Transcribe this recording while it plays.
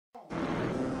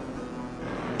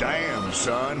Damn,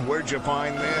 son, where'd you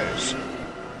find this?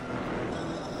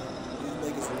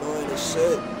 These niggas annoying as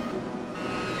shit.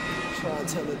 Trying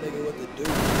to tell a nigga what to do.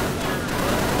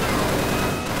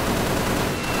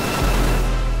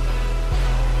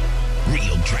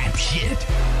 Real trap shit.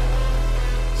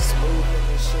 Smooth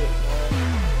nigga shit,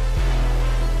 man.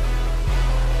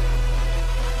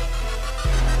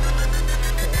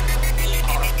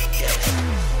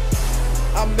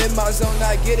 I'm in my zone,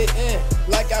 I get it in.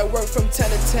 Like I work from 10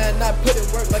 to 10, I put in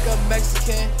work like a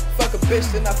Mexican. Fuck a bitch,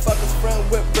 then I fuck a friend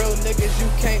with real niggas. You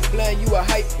can't blend, you a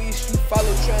hype beast, you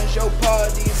follow trends. Your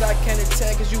parties I can't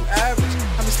attend cause you average,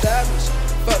 I'm established.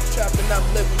 Fuck trapping, I'm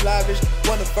living lavish.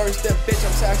 Wanna verse, then bitch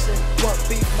I'm taxing. Want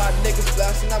beef, my niggas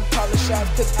blasting. I'm calling shots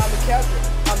cause I'm a captain.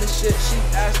 I'm the shit, she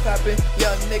ass clapping.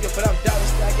 Young nigga, but I'm dollar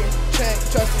stacking. Can't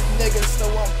trust these niggas, so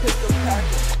I'm pistol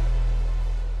packing.